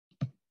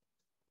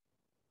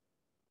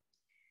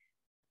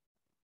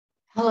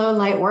Hello,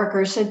 light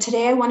workers. So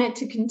today I wanted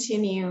to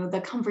continue the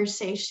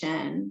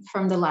conversation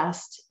from the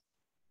last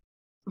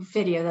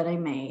video that I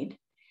made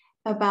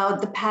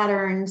about the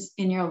patterns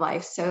in your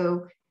life.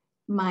 So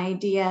my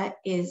idea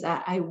is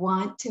that I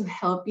want to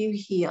help you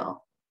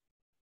heal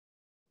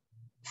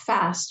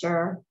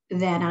faster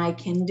than I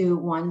can do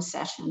one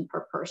session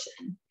per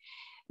person,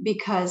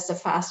 because the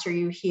faster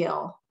you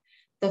heal,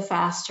 the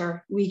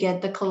faster we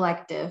get the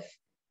collective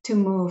to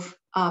move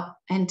up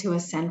and to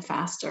ascend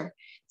faster.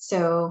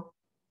 So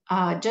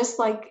just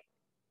like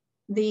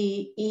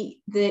the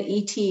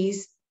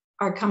ETs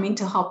are coming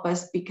to help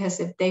us, because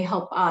if they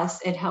help us,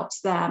 it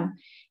helps them.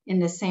 In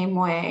the same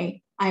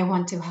way, I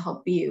want to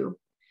help you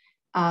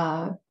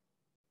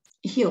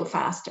heal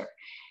faster.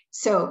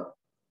 So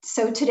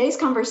today's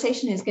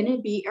conversation is going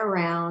to be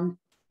around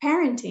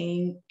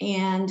parenting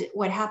and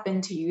what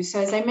happened to you.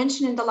 So as I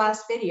mentioned in the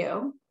last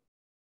video,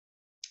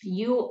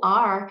 you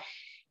are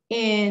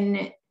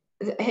in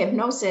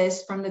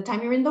hypnosis from the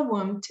time you're in the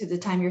womb to the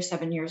time you're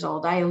 7 years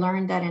old. I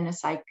learned that in a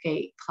psych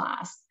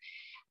class.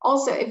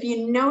 Also, if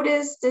you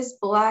notice this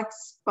black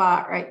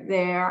spot right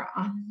there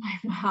on my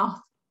mouth,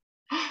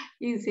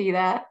 you see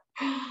that?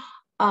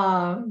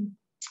 I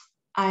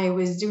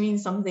was doing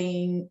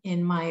something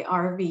in my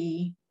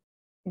RV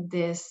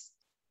this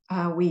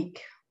week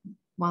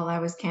while I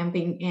was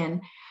camping,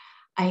 and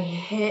I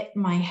hit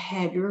my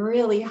head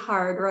really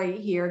hard right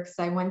here because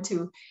I went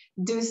to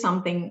do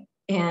something,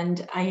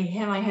 and I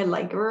hit my head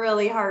like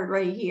really hard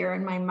right here,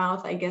 and my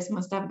mouth, I guess,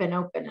 must have been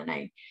open, and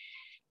I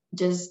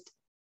just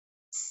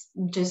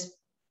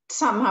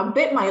somehow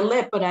bit my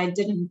lip, but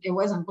it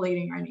wasn't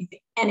bleeding or anything.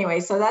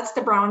 Anyway, so that's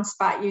the brown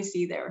spot you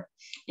see there,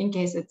 in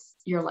case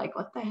you're like,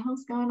 what the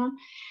hell's going on?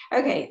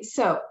 Okay,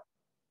 so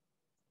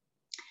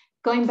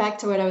going back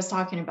to what I was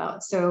talking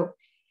about. So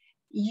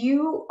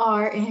you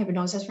are in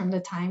hypnosis from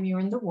the time you're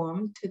in the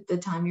womb to the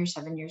time you're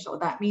 7 years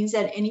old. That means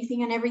that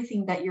anything and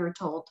everything that you're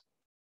told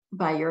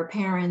by your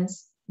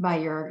parents, by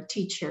your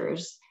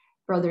teachers,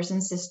 brothers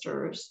and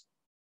sisters,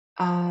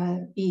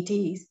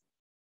 ETs,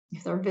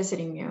 if they're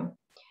visiting you,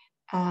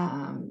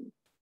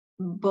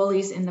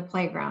 bullies in the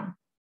playground,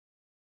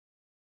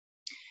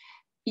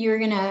 you're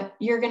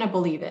gonna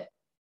believe it.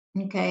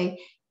 Okay.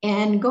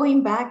 And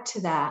going back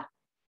to that,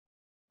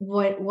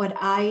 what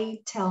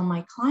I tell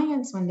my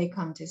clients when they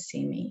come to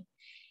see me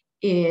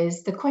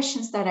is the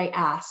questions that I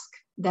ask,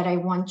 that I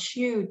want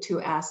you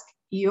to ask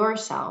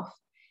yourself,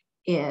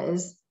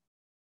 is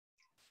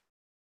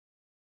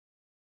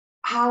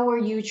how were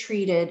you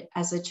treated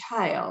as a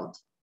child?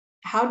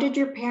 How did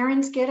your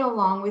parents get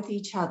along with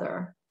each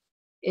other?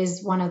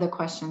 Is one of the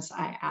questions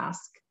I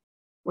ask.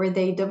 Were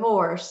they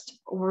divorced?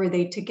 Were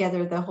they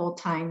together the whole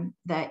time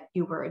that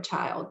you were a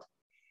child?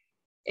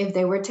 If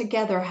they were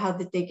together, how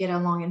did they get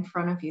along in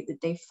front of you? Did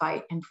they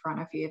fight in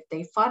front of you? If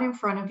they fought in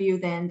front of you,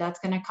 then that's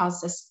going to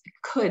cause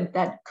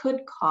that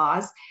could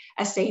cause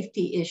a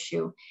safety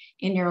issue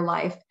in your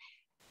life.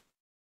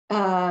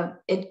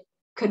 It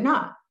could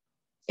not.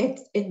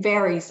 It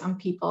varies on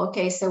people.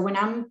 Okay, so when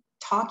I'm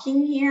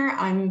talking here,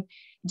 I'm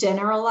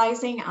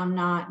generalizing. I'm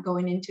not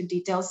going into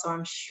details. So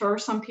I'm sure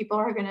some people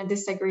are going to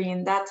disagree,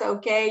 and that's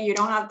okay. You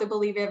don't have to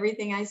believe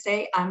everything I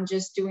say. I'm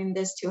just doing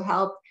this to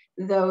help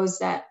those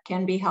that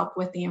can be helped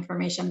with the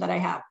information that I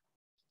have.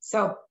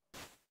 So,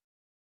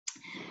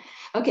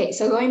 okay,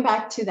 so going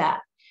back to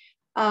that,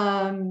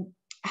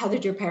 how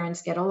did your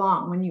parents get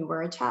along when you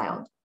were a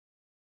child?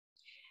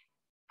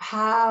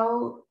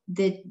 How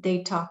did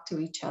they talk to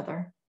each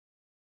other?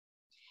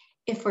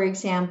 If, for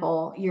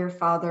example, your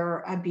father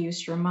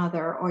abused your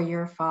mother, or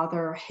your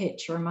father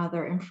hit your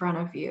mother in front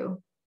of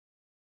you,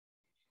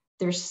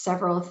 there's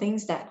several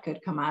things that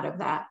could come out of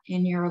that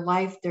in your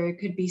life. There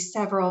could be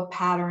several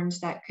patterns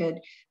that could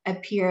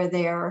appear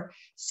there,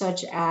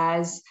 such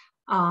as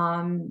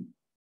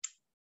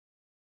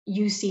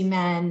you see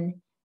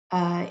men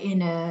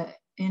in a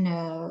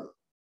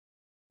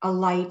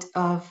light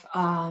of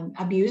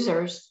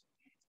abusers,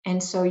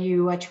 and so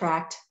you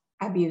attract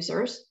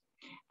abusers.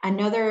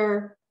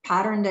 Another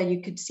pattern that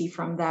you could see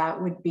from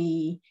that would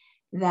be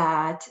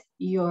that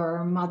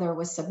your mother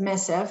was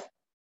submissive,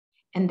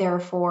 and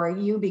therefore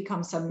you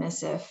become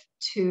submissive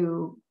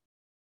to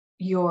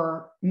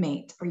your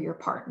mate or your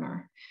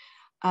partner.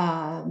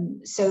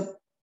 So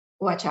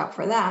watch out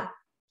for that.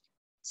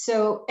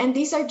 So, and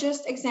these are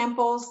just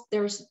examples.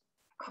 There's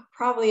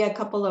probably a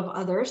couple of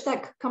others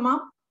that could come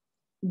up.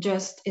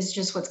 It's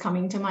just what's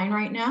coming to mind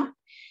right now.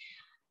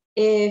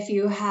 If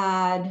you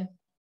had,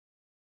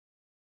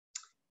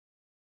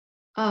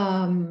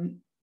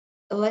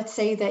 let's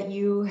say that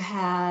you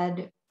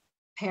had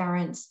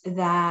parents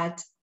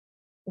that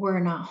were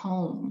not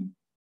home,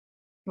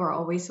 were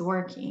always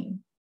working,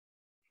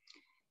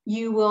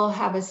 you will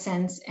have a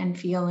sense and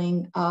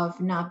feeling of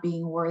not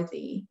being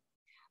worthy,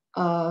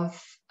 of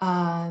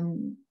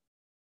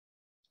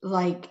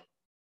like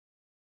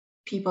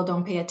people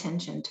don't pay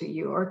attention to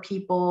you, or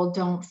people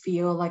don't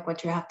feel like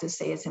what you have to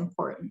say is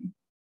important.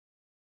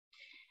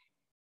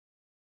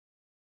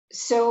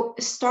 So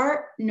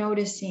start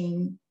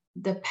noticing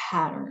the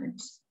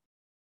patterns.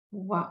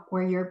 What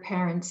were your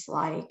parents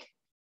like?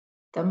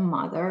 the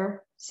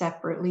mother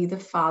separately, the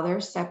father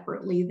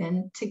separately,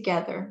 then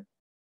together.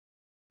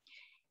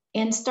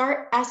 And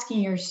start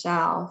asking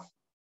yourself,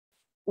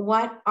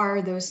 what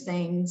are those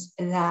things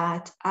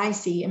that I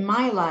see in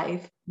my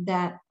life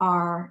that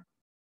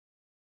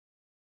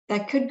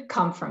could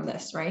come from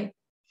this, right?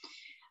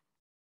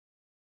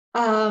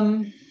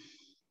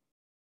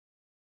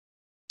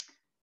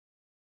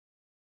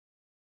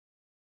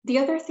 The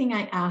other thing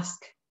I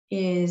ask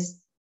is,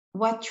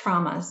 what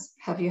traumas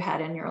have you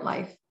had in your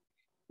life?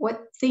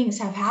 What things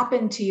have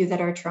happened to you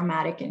that are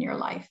traumatic in your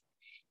life?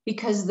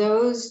 Because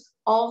those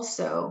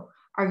also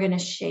are going to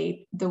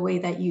shape the way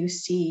that you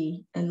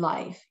see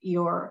life,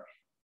 your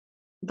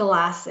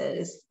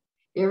glasses,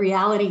 your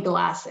reality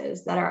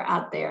glasses that are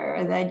out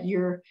there that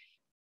you're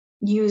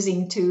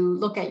using to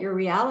look at your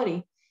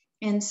reality.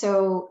 And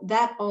so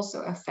that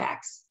also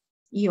affects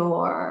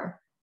your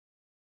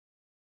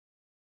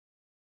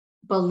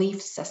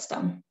belief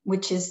system,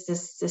 which is the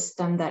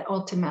system that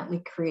ultimately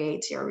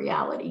creates your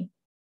reality.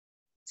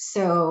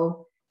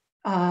 So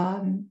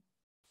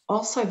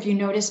also, if you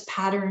notice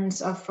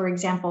patterns of, for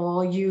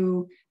example,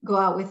 you go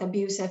out with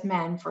abusive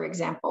men, for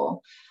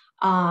example,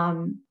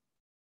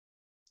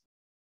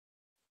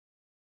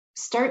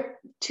 start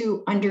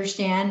to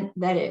understand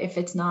that if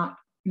it's not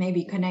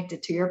maybe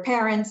connected to your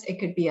parents, it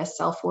could be a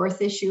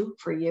self-worth issue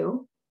for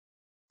you.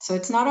 So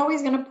it's not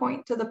always going to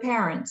point to the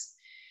parents,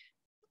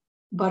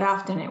 but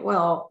often it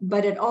will.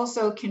 But it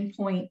also can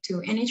point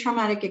to any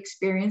traumatic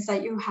experience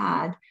that you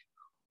had,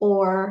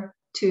 or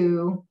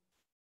to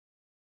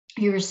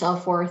your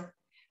self-worth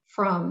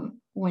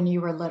from when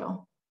you were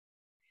little,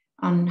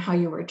 on how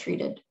you were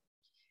treated.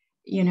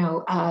 You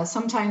know,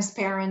 sometimes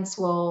parents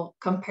will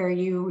compare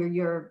you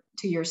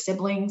to your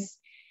siblings,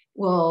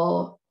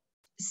 will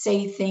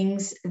say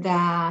things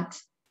that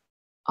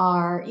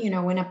are, you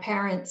know, when a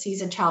parent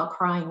sees a child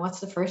crying, what's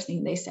the first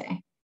thing they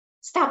say?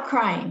 Stop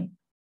crying.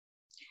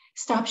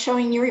 Stop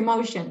showing your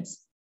emotions.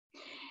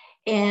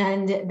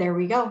 And there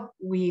we go.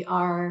 We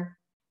are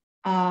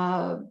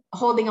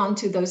holding on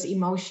to those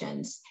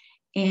emotions.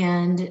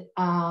 And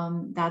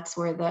that's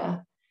where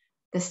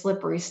the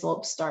slippery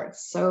slope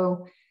starts.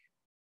 So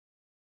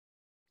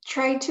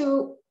try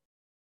to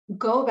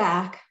go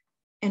back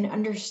and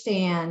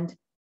understand,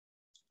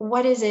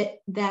 what is it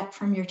that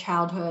from your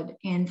childhood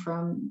and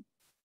from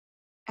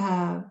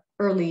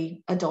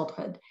early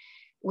adulthood,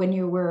 when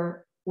you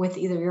were with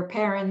either your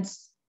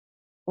parents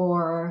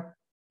or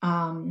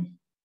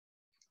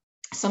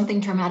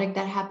something traumatic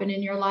that happened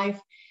in your life,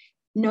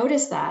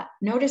 notice that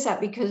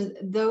because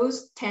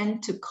those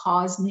tend to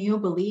cause new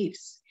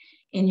beliefs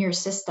in your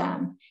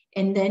system.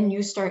 And then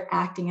you start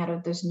acting out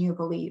of those new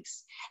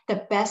beliefs.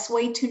 The best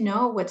way to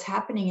know what's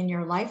happening in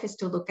your life is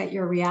to look at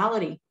your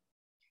reality,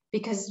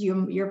 because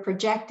you're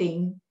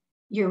projecting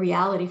your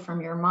reality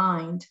from your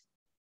mind.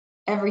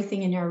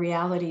 Everything in your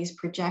reality is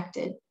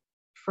projected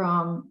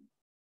from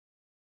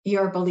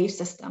your belief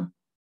system,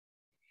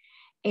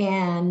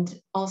 and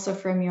also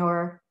from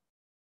your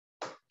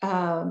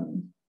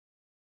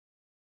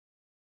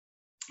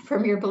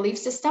belief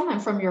system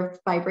and from your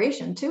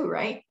vibration too,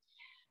 right?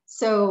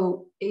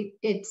 So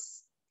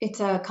it's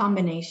a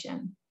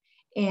combination.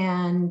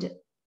 And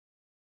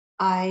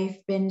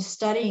I've been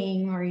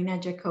studying Marina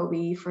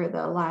Jacobi for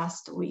the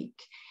last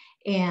week,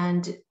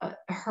 and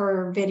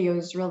her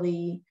videos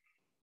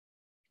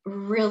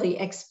really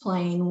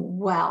explain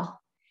well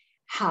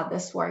how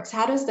this works.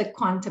 How does the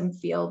quantum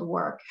field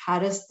work? How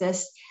does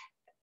this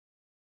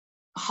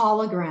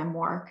hologram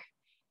work?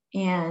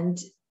 And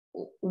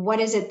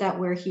what is it that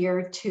we're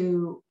here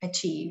to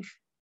achieve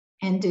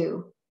and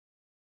do?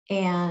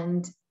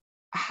 And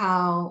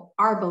how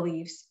our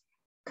beliefs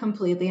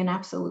completely and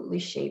absolutely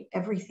shape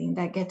everything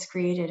that gets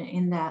created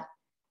in that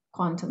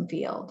quantum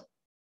field.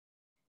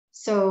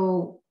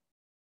 So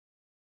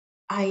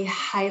I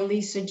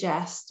highly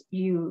suggest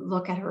you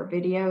look at her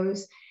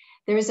videos.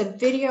 There's a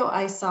video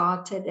I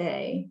saw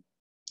today.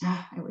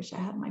 I wish I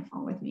had my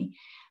phone with me.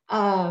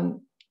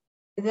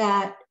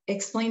 That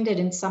explained it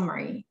in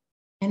summary.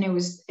 And it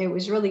was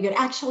really good.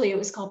 Actually, it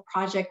was called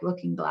Project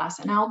Looking Glass.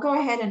 And I'll go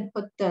ahead and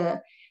put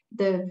the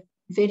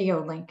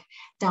video link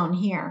down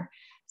here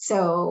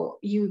so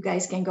you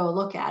guys can go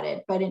look at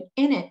it. But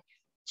in it,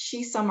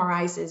 she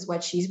summarizes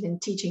what she's been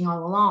teaching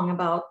all along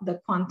about the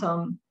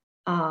quantum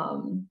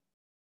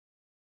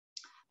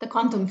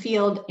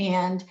field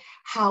and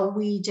how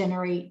we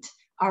generate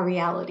our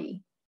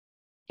reality,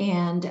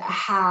 and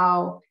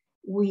how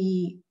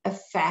we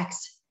affect,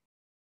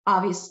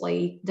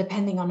 obviously,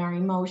 depending on our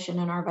emotion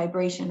and our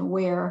vibration,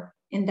 where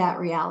in that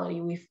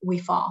reality we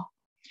fall.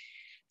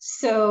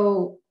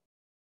 So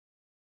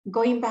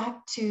going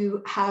back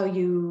to how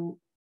you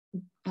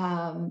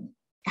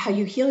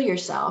heal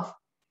yourself,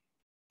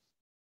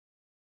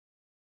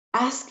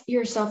 ask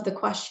yourself the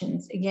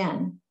questions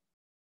again.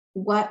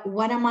 What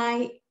am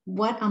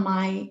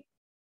I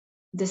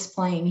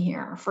displaying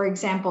here? For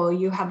example,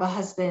 you have a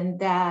husband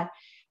that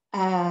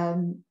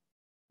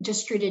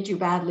just treated you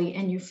badly,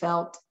 and you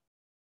felt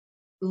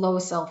low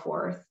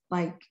self-worth,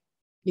 like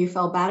you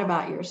felt bad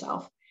about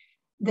yourself.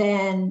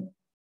 Then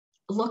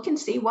look and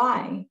see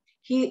why.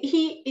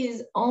 He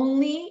is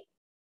only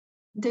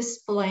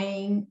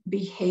displaying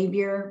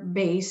behavior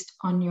based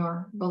on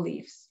your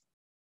beliefs.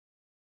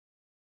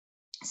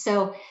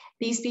 So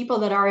these people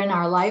that are in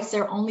our lives,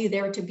 they're only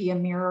there to be a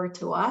mirror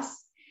to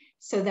us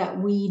so that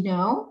we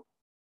know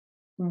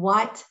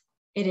what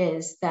it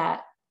is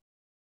that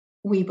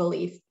we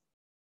believe,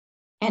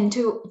 and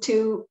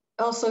to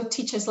also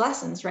teach us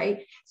lessons, right?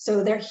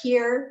 So they're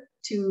here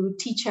to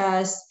teach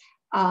us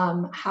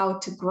how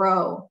to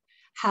grow,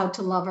 how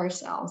to love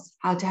ourselves,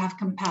 how to have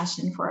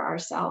compassion for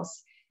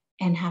ourselves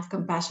and have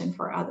compassion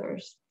for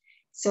others.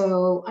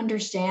 So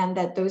understand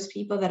that those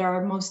people that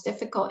are most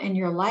difficult in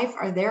your life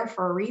are there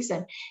for a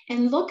reason,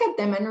 and look at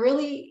them and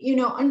really,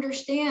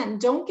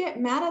 understand. Don't get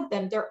mad at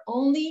them. They're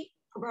only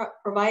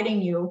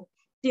providing you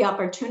the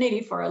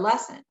opportunity for a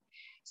lesson.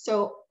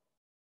 So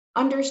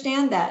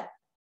understand that.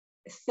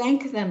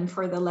 Thank them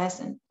for the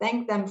lesson.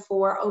 Thank them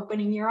for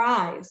opening your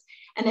eyes.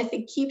 And if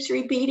it keeps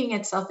repeating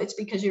itself, it's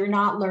because you're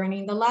not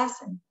learning the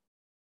lesson.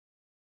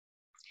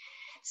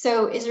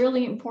 So it's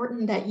really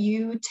important that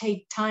you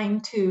take time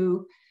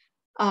to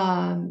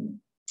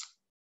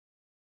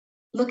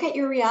look at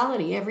your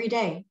reality every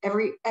day,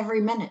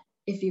 every minute,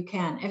 if you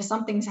can. If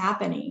something's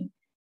happening,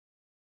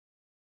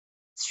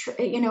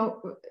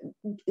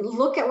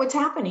 look at what's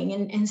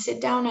happening and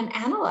sit down and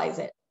analyze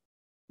it.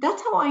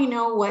 That's how I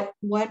know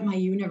what my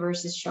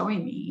universe is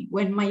showing me.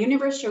 When my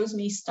universe shows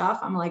me stuff,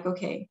 I'm like,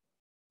 okay,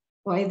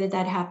 why did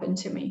that happen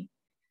to me?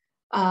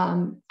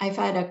 I've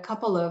had a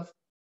couple of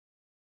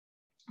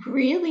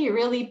really,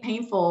 really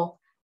painful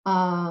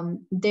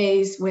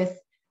days with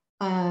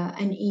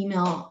an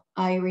email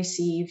I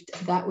received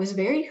that was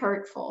very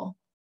hurtful.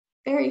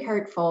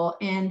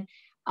 And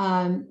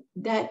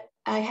that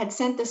I had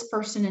sent this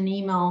person an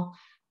email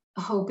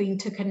hoping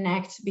to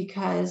connect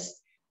because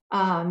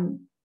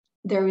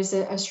there was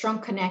a strong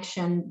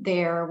connection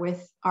there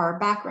with our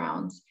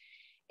backgrounds.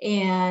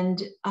 And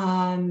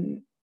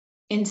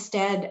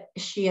instead,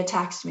 she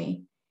attacked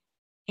me.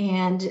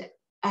 And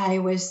I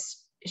was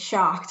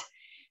shocked.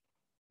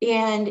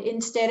 And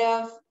instead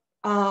of,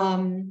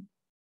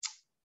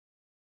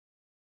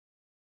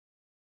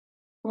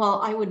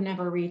 well, I would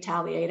never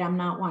retaliate. I'm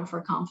not one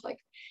for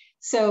conflict.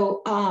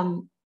 So,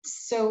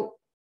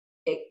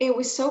 it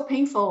was so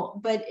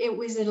painful, but it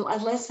was a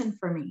lesson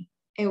for me.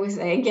 It was,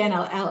 again,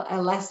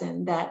 a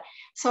lesson that,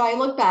 so I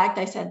looked back,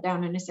 I sat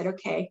down and I said,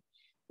 okay,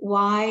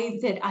 why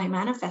did I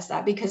manifest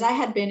that? Because I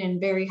had been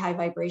in very high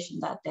vibration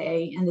that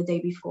day and the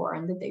day before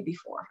and the day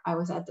before. I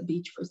was at the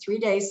beach for 3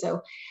 days.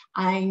 So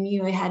I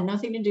knew it had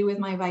nothing to do with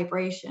my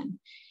vibration.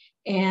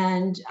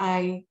 And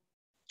I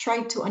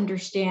tried to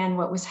understand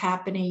what was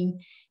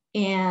happening.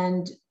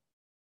 And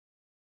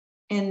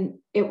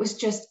it was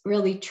just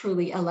really,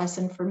 truly a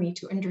lesson for me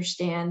to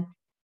understand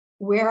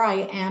where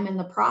I am in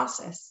the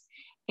process.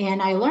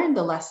 And I learned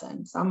the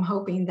lesson. So I'm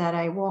hoping that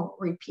I won't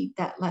repeat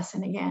that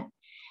lesson again.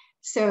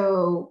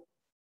 So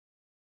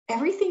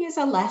everything is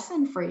a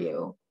lesson for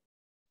you.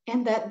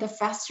 And that the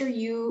faster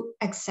you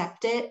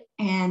accept it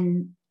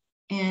and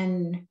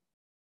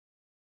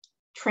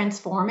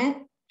transform it,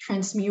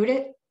 transmute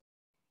it,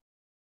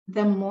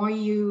 the more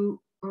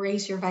you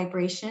raise your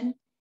vibration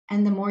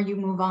and the more you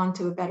move on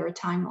to a better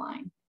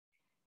timeline.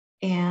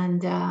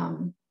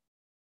 And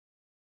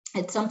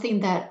it's something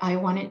that I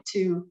wanted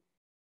to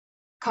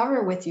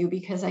cover with you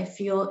because I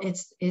feel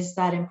is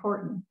that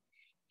important.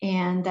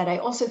 And that I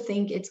also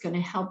think it's going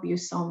to help you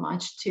so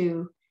much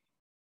to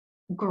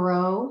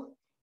grow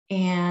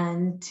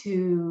and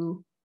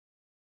to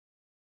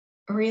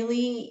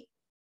really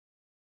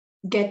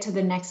get to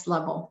the next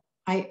level.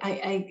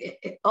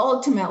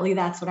 Ultimately,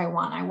 that's what I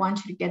want. I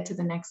want you to get to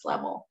the next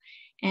level.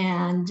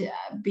 And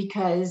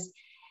because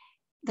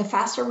the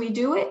faster we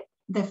do it,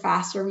 the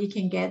faster we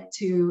can get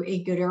to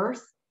a good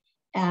earth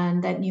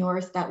and that new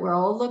earth that we're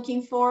all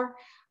looking for.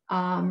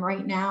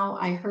 Right now,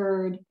 I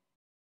heard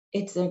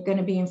it's going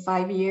to be in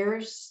 5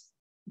 years,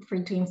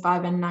 between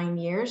 5 and 9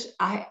 years.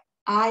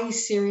 I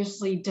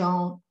seriously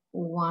don't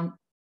want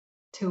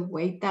to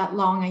wait that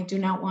long. I do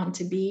not want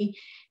to be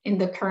in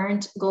the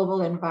current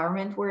global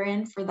environment we're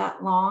in for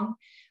that long.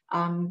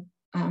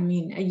 I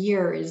mean, a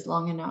year is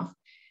long enough.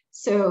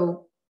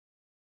 So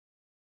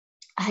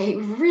I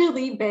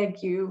really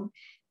beg you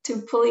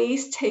to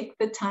please take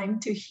the time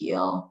to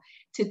heal,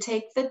 to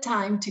take the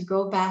time to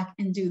go back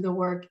and do the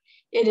work.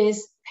 It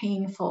is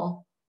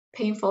painful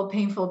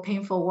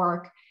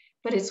work,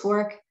 but it's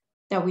work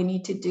that we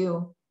need to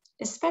do,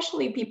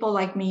 especially people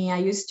like me. I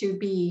used to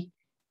be,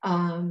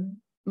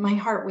 my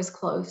heart was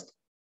closed,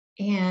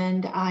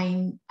 and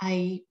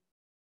I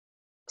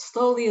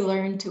slowly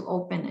learned to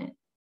open it.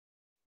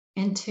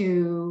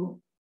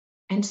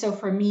 And so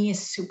for me, it's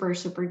super,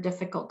 super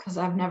difficult because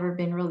I've never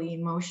been really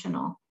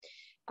emotional.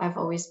 I've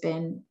always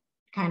been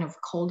kind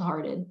of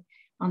cold-hearted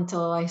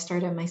until I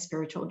started my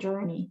spiritual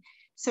journey.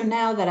 So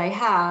now that I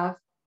have,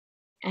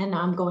 and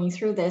I'm going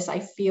through this, I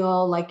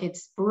feel like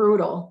it's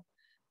brutal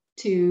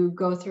to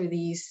go through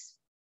these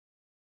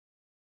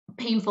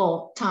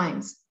painful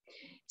times.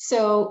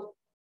 So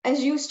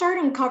as you start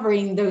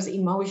uncovering those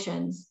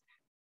emotions,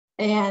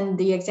 And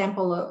the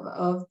example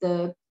of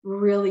the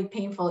really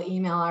painful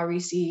email I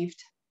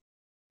received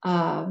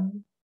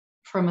from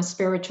a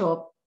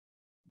spiritual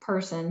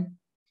person.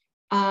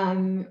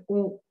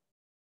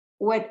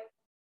 What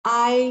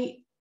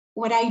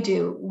I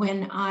do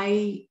when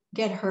I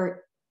get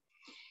hurt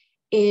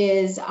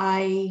is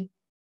I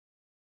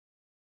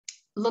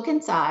look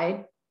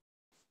inside,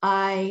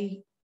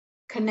 I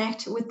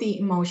connect with the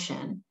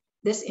emotion.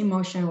 This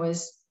emotion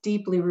was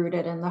deeply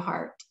rooted in the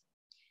heart.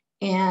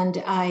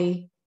 And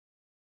I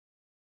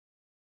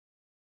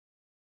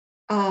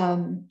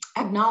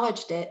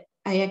acknowledged it.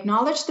 I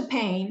acknowledged the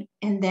pain.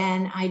 And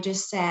then I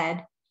just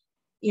said,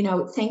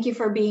 thank you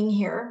for being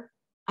here.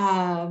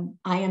 I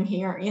am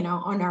here,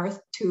 on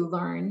earth to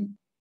learn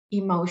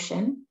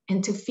emotion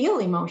and to feel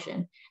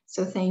emotion.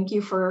 So thank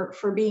you for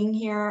being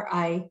here.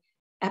 I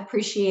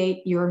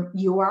appreciate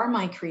you are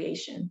my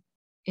creation.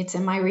 It's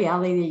in my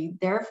reality.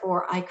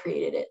 Therefore, I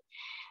created it.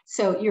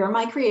 So you're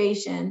my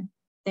creation.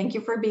 Thank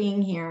you for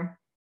being here.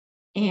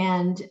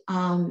 And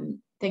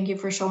thank you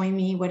for showing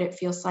me what it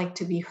feels like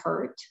to be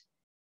hurt.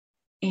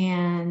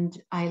 And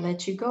I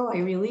let you go. I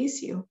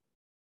release you.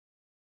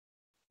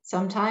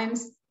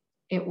 Sometimes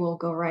it will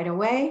go right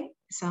away.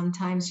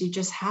 Sometimes you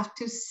just have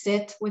to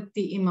sit with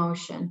the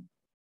emotion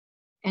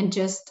and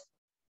just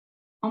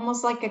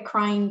almost like a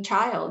crying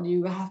child,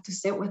 you have to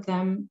sit with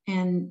them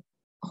and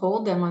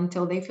hold them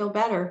until they feel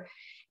better.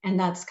 And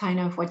that's kind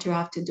of what you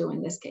have to do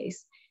in this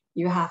case.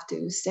 You have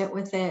to sit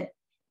with it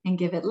and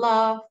give it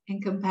love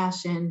and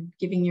compassion,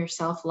 giving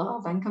yourself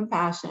love and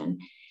compassion,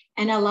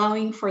 and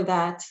allowing for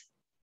that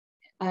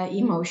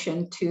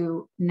emotion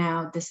to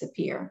now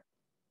disappear.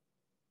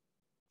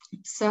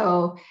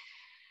 So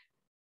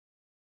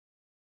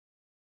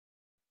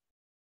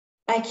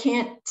I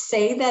can't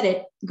say that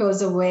it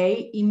goes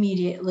away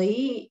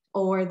immediately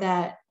or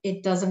that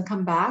it doesn't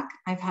come back.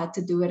 I've had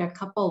to do it a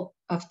couple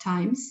of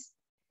times,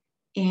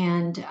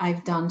 and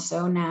I've done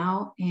so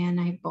now, and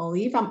I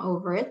believe I'm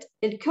over it.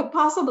 It could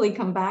possibly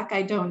come back,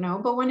 I don't know,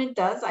 but when it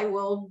does, I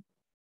will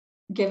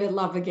give it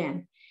love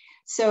again.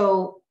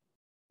 So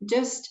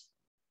just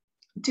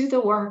do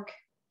the work,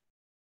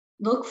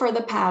 look for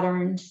the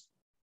patterns,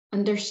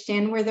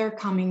 understand where they're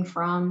coming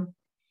from.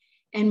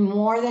 And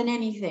more than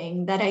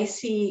anything that I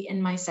see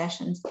in my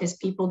sessions is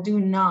people do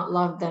not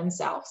love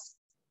themselves,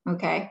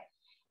 okay?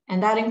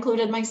 And that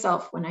included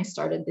myself when I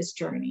started this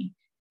journey.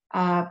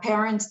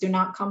 Parents do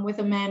not come with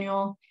a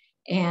manual,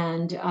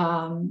 and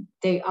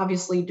they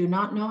obviously do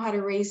not know how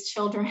to raise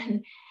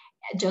children,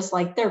 just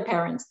like their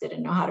parents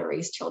didn't know how to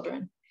raise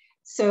children.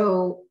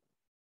 So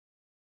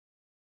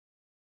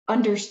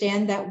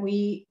understand that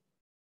we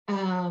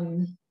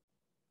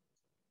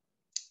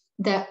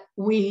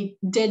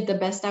did the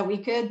best that we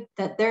could,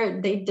 that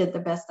they did the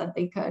best that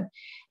they could.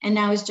 And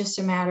now it's just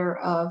a matter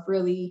of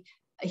really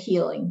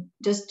healing,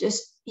 just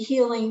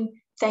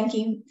healing,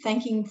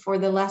 thanking for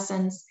the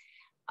lessons.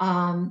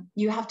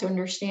 You have to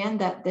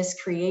understand that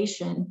this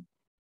creation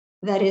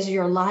that is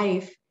your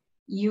life,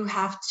 you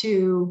have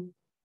to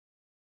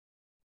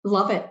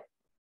love it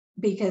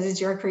because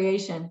it's your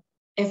creation.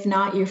 If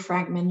not, you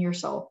fragment your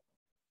soul.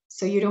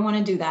 So you don't want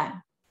to do that.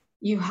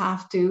 You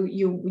have to,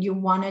 you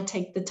want to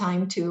take the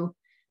time to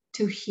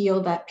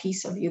heal that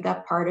piece of you,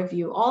 that part of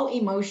you. All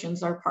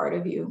emotions are part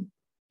of you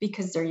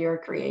because they're your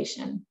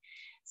creation.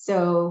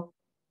 So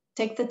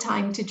take the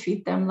time to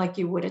treat them like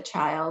you would a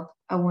child,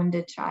 a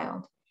wounded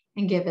child,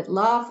 and give it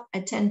love,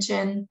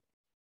 attention,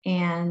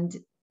 and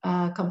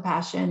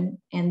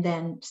compassion, and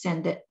then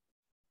send it,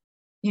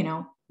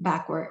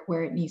 back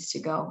where it needs to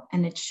go.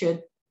 And it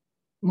should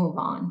move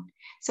on.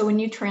 So when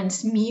you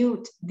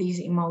transmute these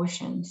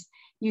emotions,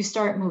 you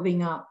start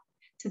moving up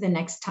to the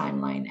next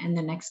timeline and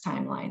the next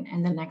timeline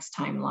and the next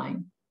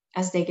timeline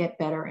as they get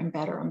better and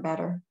better and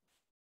better.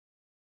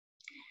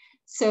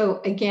 So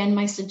again,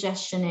 my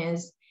suggestion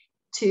is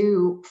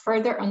to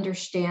further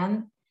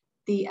understand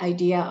the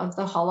idea of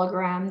the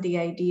hologram, the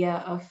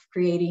idea of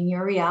creating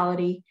your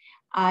reality.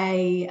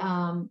 I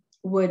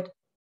would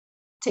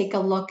take a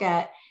look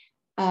at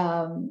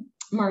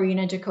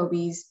Marina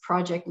Jacobi's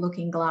Project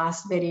Looking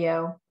Glass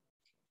video.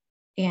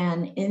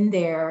 And in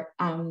there,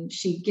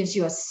 she gives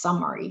you a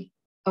summary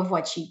of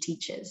what she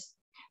teaches.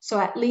 So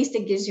at least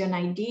it gives you an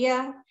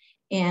idea,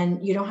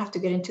 and you don't have to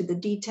get into the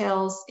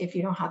details if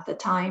you don't have the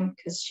time,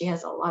 because she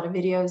has a lot of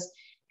videos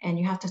and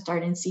you have to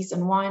start in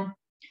season 1.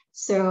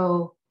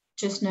 So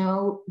just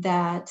know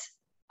that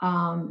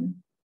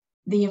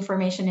the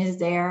information is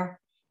there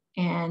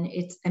and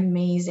it's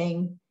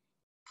amazing.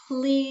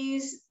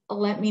 Please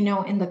let me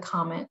know in the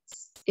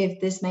comments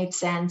if this made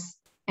sense,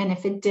 and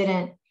if it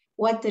didn't,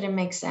 what didn't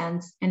make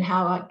sense, and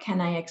how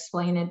can I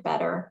explain it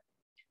better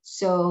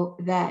so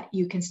that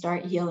you can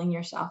start healing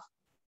yourself.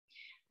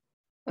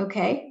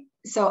 Okay,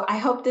 so I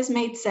hope this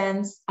made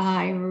sense.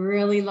 I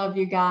really love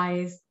you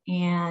guys,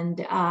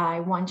 and I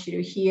want you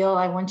to heal.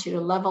 I want you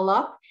to level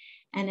up,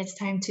 and it's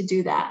time to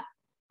do that.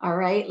 All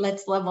right,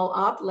 let's level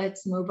up.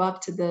 Let's move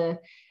up to the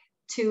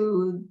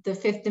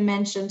 5th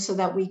dimension so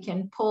that we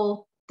can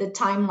pull the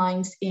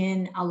timelines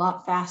in a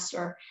lot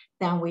faster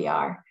than we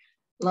are.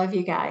 Love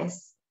you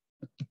guys.